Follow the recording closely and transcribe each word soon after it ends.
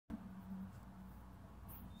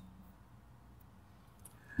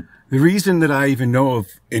The reason that I even know of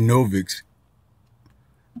Enovix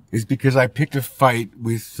is because I picked a fight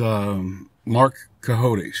with Mark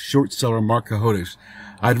Cajotes, short seller Mark Cajotes.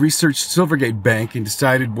 I'd researched Silvergate Bank and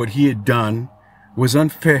decided what he had done was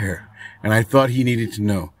unfair, and I thought he needed to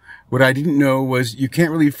know. What I didn't know was you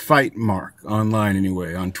can't really fight Mark online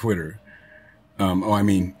anyway, on Twitter. I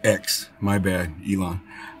mean X, my bad, Elon.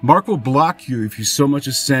 Mark will block you if you so much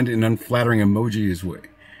as send an unflattering emoji his way.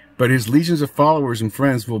 But his legions of followers and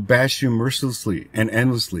friends will bash you mercilessly and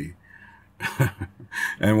endlessly.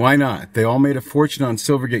 And why not? They all made a fortune on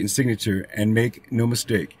Silvergate and Signature, and make no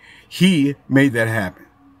mistake, he made that happen.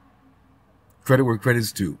 Credit where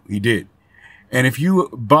credit's due. He did. And if you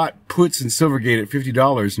bought puts in Silvergate at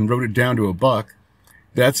 $50 and wrote it down to $1,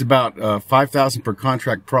 that's about $5,000 per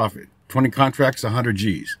contract profit. 20 contracts, 100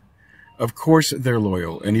 G's. Of course they're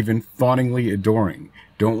loyal and even fawningly adoring.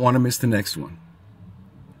 Don't want to miss the next one.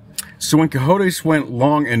 So when Cajotes went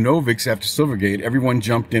long Enovix after Silvergate, everyone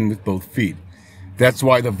jumped in with both feet. That's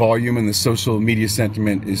why the volume and the social media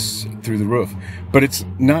sentiment is through the roof. But it's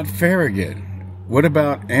not fair again. What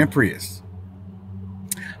about Amprius?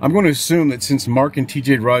 I'm going to assume that since Mark and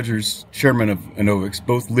TJ Rogers, chairman of Enovix,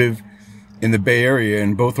 both live in the Bay Area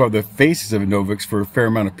and both are the faces of Enovix for a fair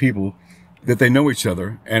amount of people, that they know each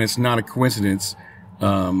other, and it's not a coincidence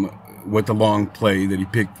what the long play that he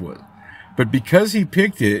picked was. But because he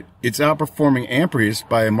picked it, it's outperforming Amprius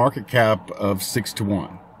by a market cap of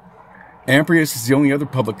 6-1. Amprius is the only other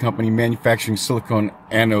public company manufacturing silicon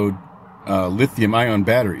anode lithium-ion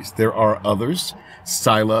batteries. There are others,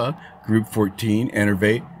 Sila, Group 14,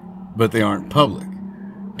 Enervate, but they aren't public.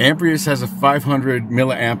 Amprius has a 500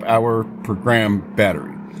 milliamp hour per gram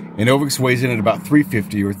battery. Enovix weighs in at about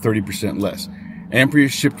 350 or 30% less.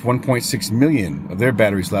 Amprius shipped 1.6 million of their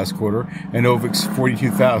batteries last quarter, Enovix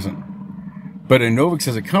 42,000. But Enovix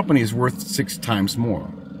as a company is worth 6 times more.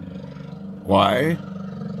 Why?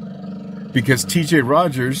 Because TJ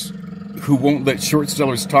Rogers, who won't let short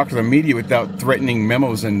sellers talk to the media without threatening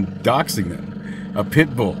memos and doxing them, a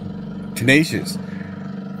pit bull, tenacious,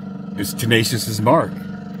 as tenacious as Mark.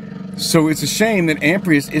 So it's a shame that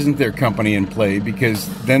Amprius isn't their company in play, because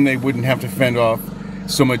then they wouldn't have to fend off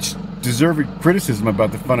so much deserved criticism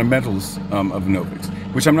about the fundamentals of Enovix,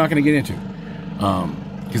 which I'm not going to get into,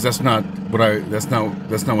 because that's not what I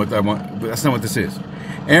want. That's not what this is.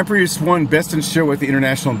 Amprius won Best in Show at the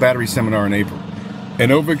International Battery Seminar in April.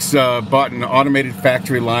 Enovix bought an automated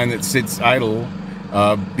factory line that sits idle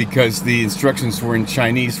because the instructions were in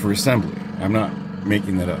Chinese for assembly. I'm not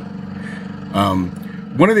making that up.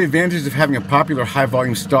 One of the advantages of having a popular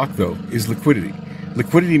high-volume stock, though, is liquidity.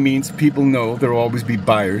 Liquidity means people know there will always be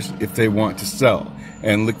buyers if they want to sell.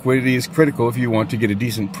 And liquidity is critical if you want to get a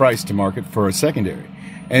decent price to market for a secondary.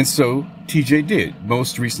 And so TJ did,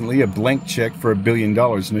 most recently a blank check for $1 billion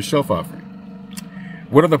in a shelf offering.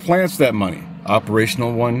 What are the plans for that money?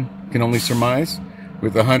 Operational, one can only surmise,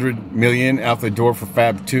 with $100 million out the door for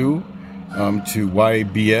Fab 2 to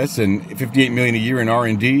YBS and $58 million a year in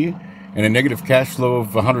R&D and a negative cash flow of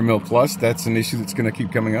 $100 million plus. That's an issue that's going to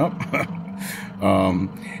keep coming up.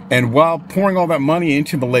 And while pouring all that money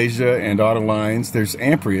into Malaysia and auto lines, there's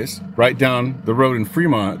Amprius right down the road in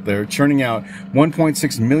Fremont. They're churning out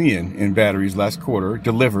 1.6 million in batteries last quarter,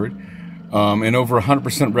 delivered, and over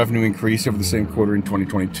 100% revenue increase over the same quarter in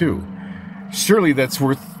 2022. Surely that's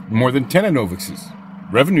worth more than 10 Enovix's.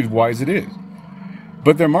 Revenue-wise, it is.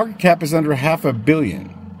 But their market cap is under $500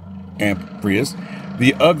 million. Amprius,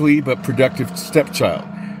 the ugly but productive stepchild.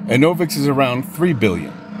 Enovix is around $3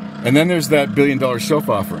 billion. And then there's that $1 billion shelf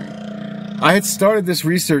offering. I had started this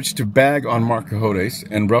research to bag on Mark Cajotes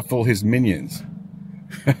and ruffle his minions.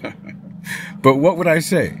 But what would I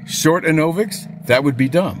say? Short Enovix? That would be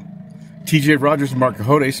dumb. TJ Rogers, Mark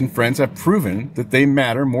Cajotes, and friends have proven that they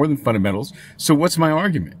matter more than fundamentals. So what's my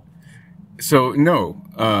argument? So no,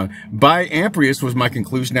 buy Amprius was my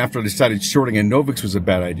conclusion after I decided shorting Enovix was a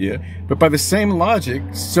bad idea. But by the same logic,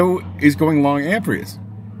 so is going long Amprius.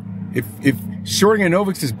 If shorting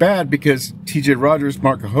Enovix is bad because TJ Rogers,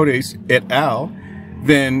 Mark Cajotes, et al.,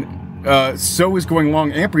 then so is going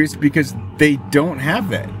long Amprius because they don't have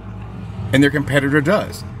that, and their competitor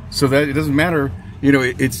does. So that it doesn't matter. You know,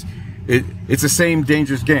 it's the same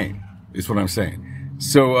dangerous game, is what I'm saying.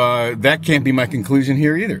 So that can't be my conclusion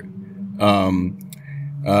here either. And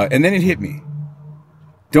then it hit me.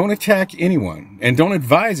 Don't attack anyone, and don't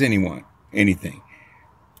advise anyone anything.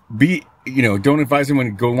 Don't advise anyone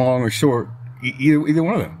to go long or short, either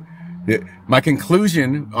one of them. My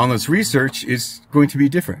conclusion on this research is going to be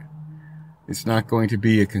different. It's not going to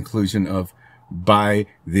be a conclusion of buy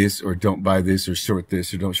this or don't buy this or short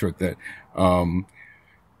this or don't short that.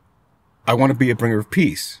 I want to be a bringer of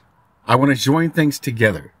peace. I want to join things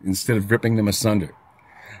together instead of ripping them asunder.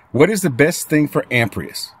 What is the best thing for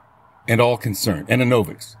Amprius and all concerned, and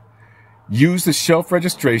Enovix? Use the shelf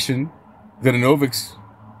registration that Enovix,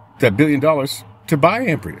 that $1 billion, to buy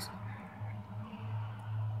Amprius.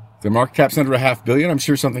 The market cap's under $500 million. I'm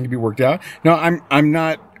sure something can be worked out. Now, I'm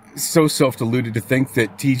not so self-deluded to think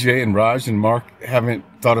that TJ and Raj and Mark haven't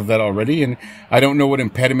thought of that already, and I don't know what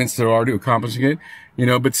impediments there are to accomplishing it,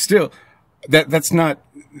 but still, that's not,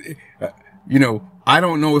 I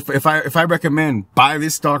don't know if I recommend buy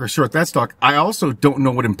this stock or short that stock. I also don't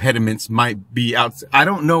know what impediments might be out. I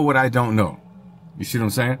don't know what I don't know. You see what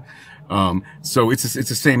I'm saying? So it's the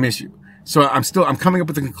same issue. So I'm coming up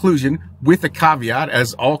with a conclusion with a caveat,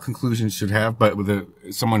 as all conclusions should have, but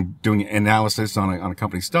with someone doing analysis on a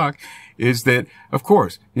company stock, is that, of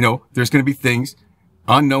course, there's going to be things,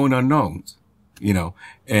 unknown unknowns,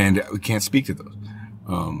 and we can't speak to those,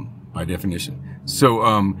 by definition. So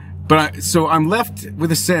I'm left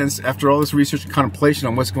with a sense, after all this research and contemplation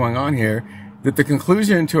on what's going on here, that the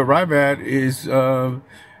conclusion to arrive at is,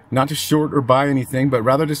 not to short or buy anything, but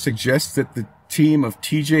rather to suggest that the team of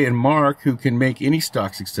TJ and Mark, who can make any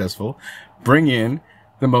stock successful, bring in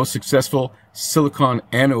the most successful silicon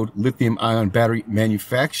anode lithium ion battery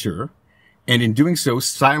manufacturer, and in doing so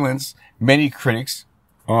silence many critics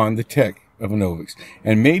on the tech of Enovix.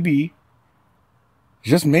 And maybe,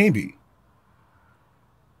 just maybe,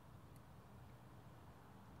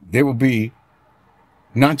 there will be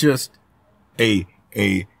not just a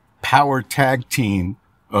power tag team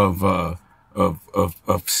of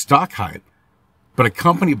stock hype, but a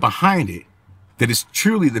company behind it that is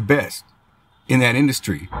truly the best in that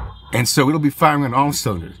industry. And so it'll be firing on all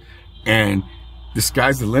cylinders, and the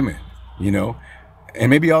sky's the limit, and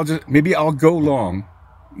maybe I'll go long.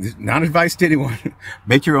 Not advice to anyone.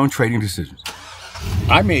 Make your own trading decisions.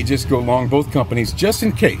 I may just go long both companies just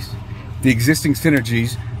in case the existing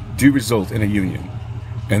synergies do result in a union.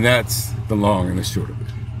 And that's the long and the short of it.